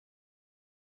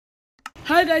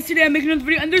Hi guys, today I'm making another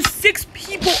video and there's 6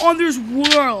 people on this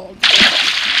world.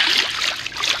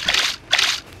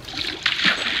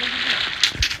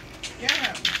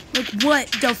 Like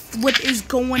what the flip is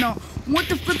going on? What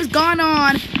the flip is going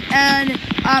on? And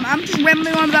I'm just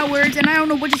rambling on about words and I don't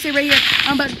know what to say right here.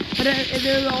 But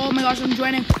oh my gosh, I'm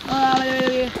joining.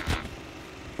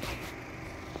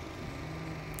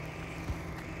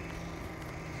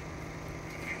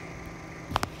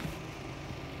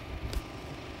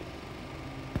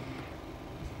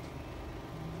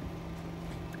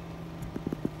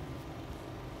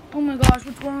 Oh my gosh,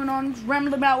 what's going on? I'm just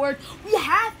rambling about words. We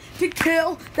have to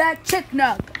kill that chick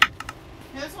nug.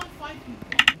 Yeah, there's only 5 people.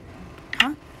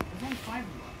 Huh? There's only 5 of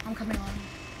you. I'm coming on.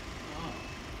 Oh.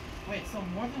 Wait, so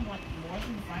more than 5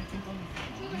 people?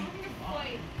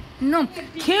 No,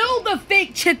 kill the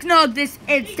fake chick nug this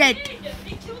instant.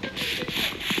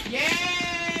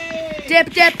 Yay! Dip,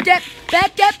 dip, dip,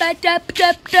 dip, dip, dip, dip,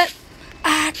 dip, dip.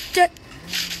 Ah, dip.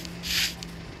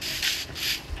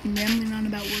 I'm rambling on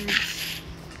about words.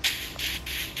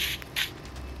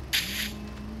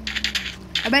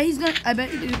 I bet he's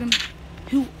gonna.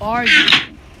 Who are you?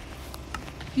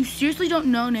 You seriously don't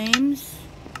know names?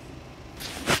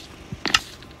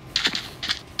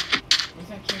 Where's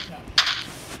that chick nut?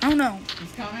 I don't know.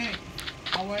 He's coming.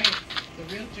 Oh wait, the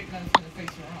real chick nut is gonna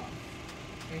face her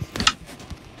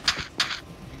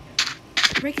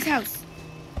off. Break his house.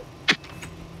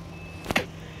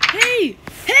 Hey!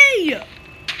 Hey!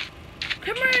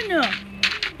 Cameron!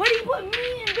 Why do you put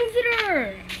me in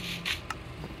visitor?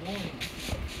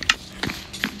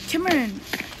 Cameron!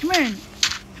 Cameron!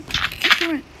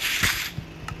 Cameron!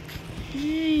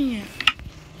 Hey!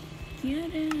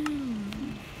 Get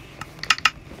him!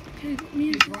 Okay, put me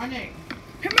in. He's running.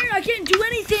 Cameron, I can't do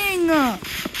anything!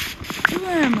 Kill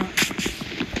him!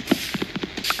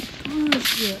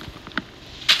 Gosh! Yeah.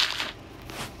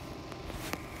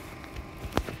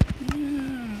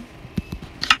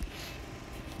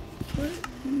 Put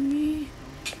me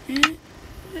in.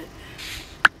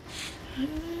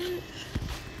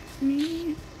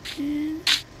 Me in.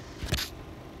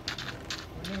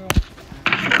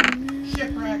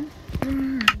 Shipwreck.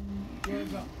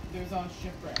 There's a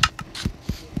shipwreck.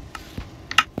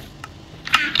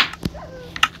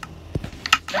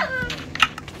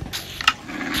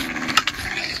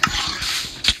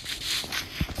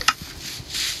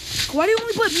 Why do you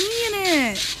only put me in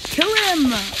it? Kill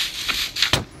him!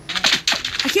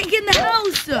 I can't get in the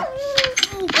house!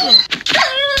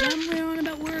 Rambling on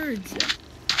about words.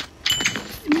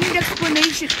 We need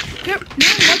explanation. No,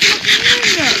 what's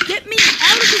happening? Get me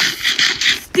out of this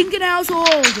stinking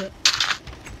household!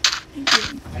 Thank you.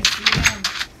 I see him.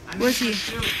 Where's he?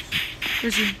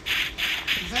 Where's he?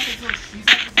 He's at this little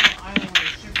island where the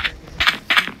shipwreck is.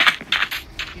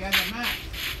 He has a map.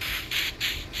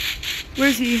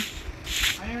 Where's he?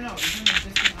 I don't know. He's in a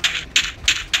distant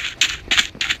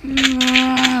island.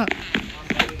 Ah.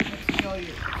 Let's kill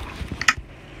you.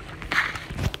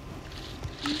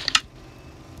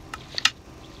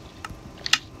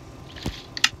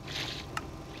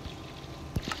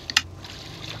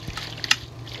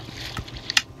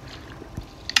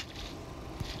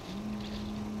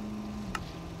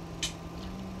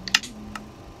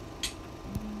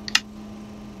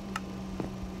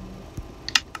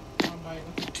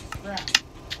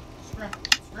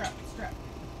 Scrap.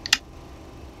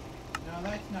 No,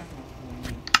 that's not gonna fool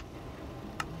me.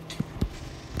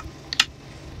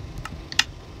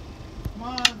 Come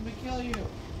on, let me kill you.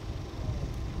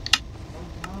 Oh,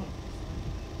 no.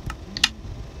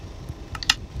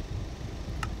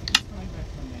 He's going back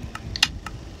for me.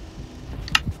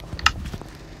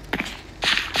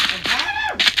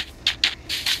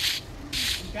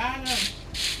 I got him!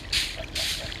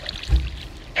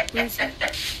 Where's he?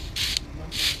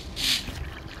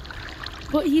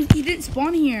 But he didn't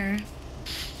spawn here.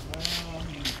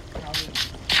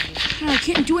 I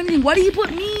can't do anything. Why do you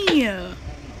put me? I don't know.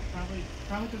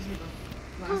 Probably because you're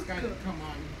the last guy to come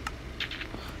on.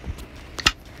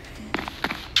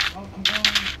 Oh, I'm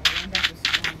going back to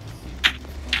spawn.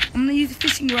 I'm gonna use a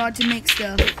fishing rod to make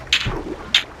stuff.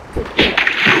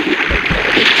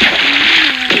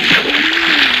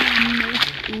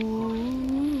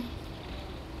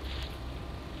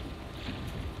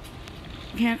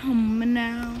 Can't hum me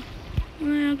now.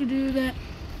 I could do that.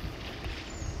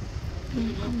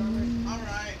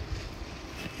 Alright.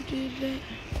 Do that.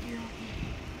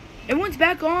 Everyone's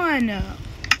back on.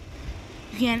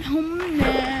 Can't hum me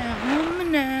now. Hum me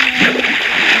now.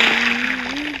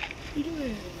 You do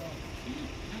it.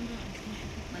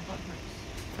 My butt hurts.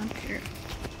 I don't care.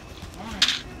 Alright.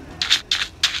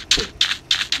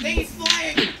 Thing is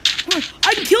flying!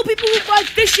 I can kill kill people who fly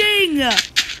fishing.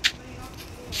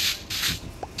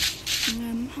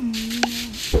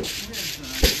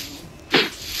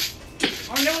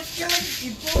 Oh no, it's killing!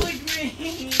 You bullied me!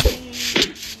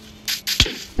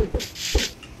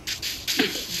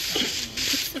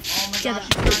 Oh my gosh,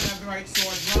 you don't have the right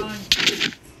sword. Run!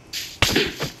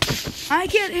 I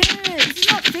can't hit. This is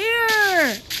not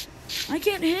fair. I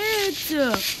can't hit.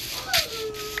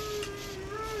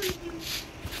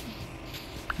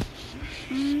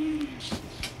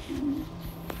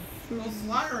 Go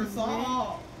slaughter us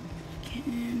all!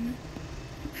 Can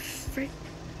frick.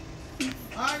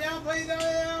 Oh no, please don't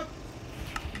help!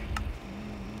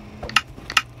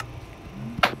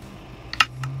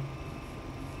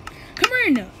 Come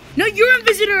here. No, you're a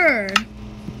visitor.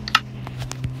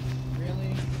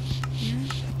 Really? Yeah.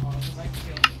 Oh, because I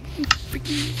killed you.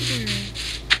 Freaking visitor.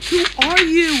 Who are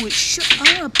you?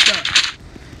 Shut up.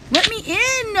 Let me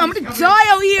in. I'm gonna die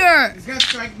out here. He's gonna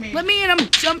strike me. Let me in. I'm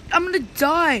gonna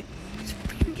die. It's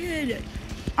freaking good.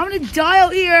 I'm gonna die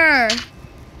out here.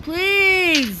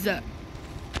 Please. I'm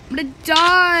gonna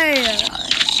die.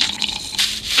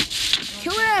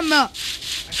 Kill him. I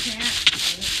can't.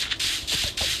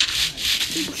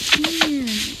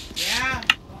 Yeah.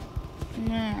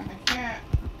 Yeah. I can't.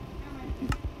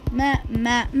 Matt.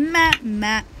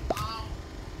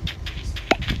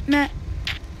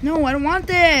 No, I don't want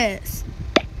this.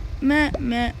 Matt.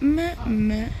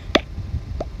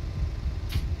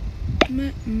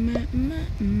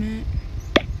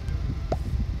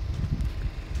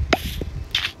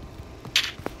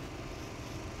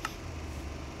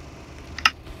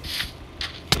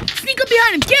 Sneak up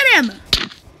behind him. Get him.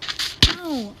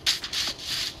 No.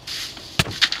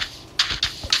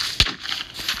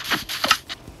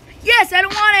 Yes, I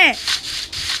don't want it.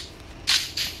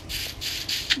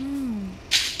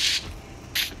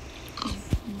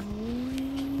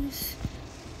 Voice.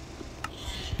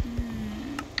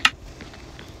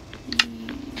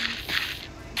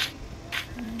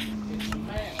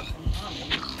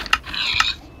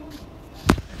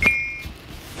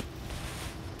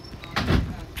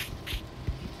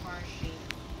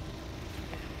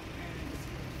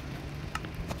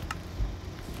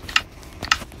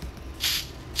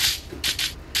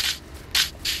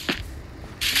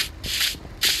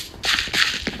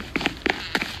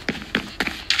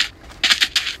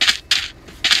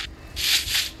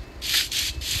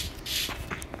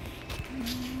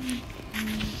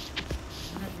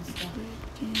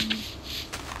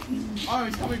 Oh,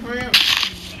 he's coming for you. Don't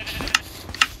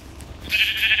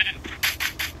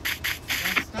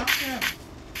stop him.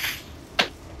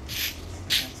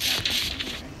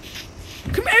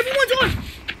 Come here, everyone's on.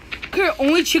 Okay,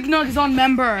 only Chicken Nug is on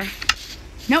member.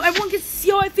 Now everyone gets to see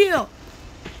how I feel.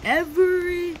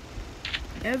 Everyone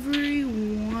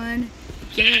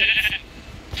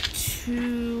gets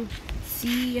to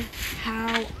see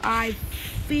how I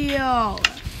feel.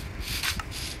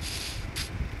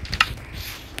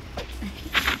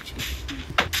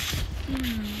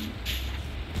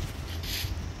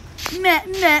 Meh.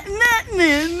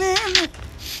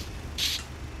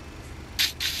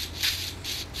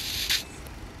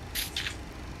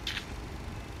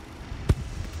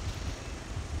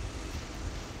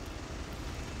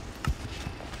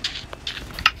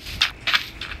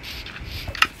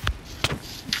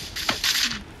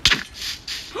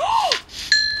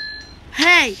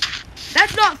 Hey,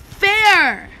 that's not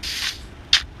fair.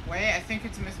 Wait, I think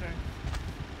it's Mr.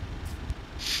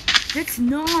 It's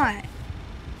not.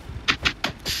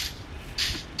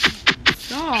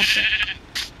 Stop.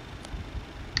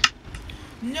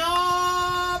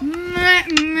 No! Meh.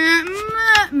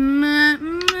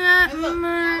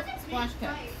 Splash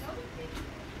cat.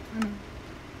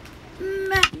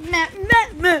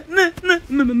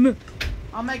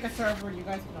 I'll make a server. You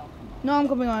guys can all come on. No, I'm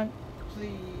coming on.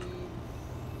 Please.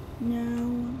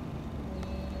 No.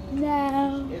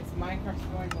 It's Minecraft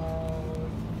story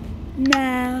mode.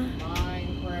 No.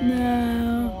 Minecraft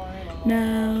No. story mode. No.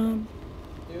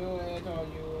 Do it or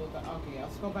you will die. Okay,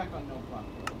 let's go back on no block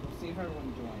world. We'll see if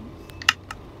everyone joins.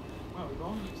 Wow, we've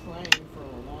all been playing for a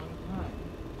long time.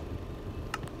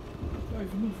 So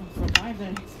we'll survive the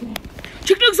next game.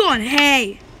 Chicken Nug's on.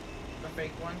 Hey. The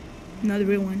fake one? No, the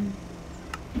real one.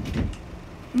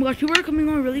 Oh my gosh, people are coming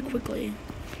on really quickly.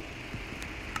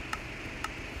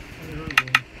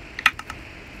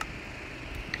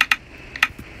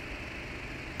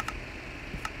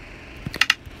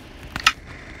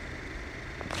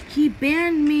 He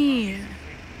banned me.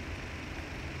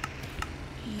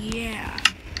 Yeah.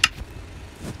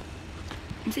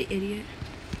 I'm say idiot.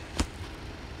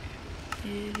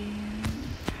 Idiot.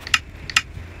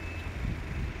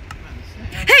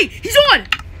 Hey, he's on!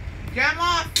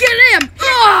 off! Get him!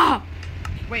 Ah!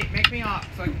 Wait, make me off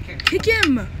so I can kick. Kick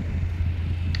him!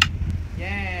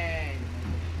 Yay!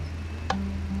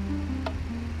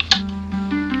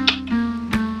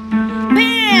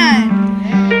 Man!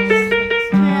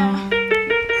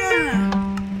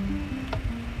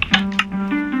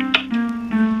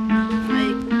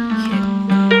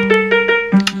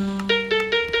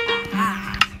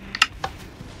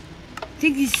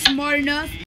 Think he's smart enough?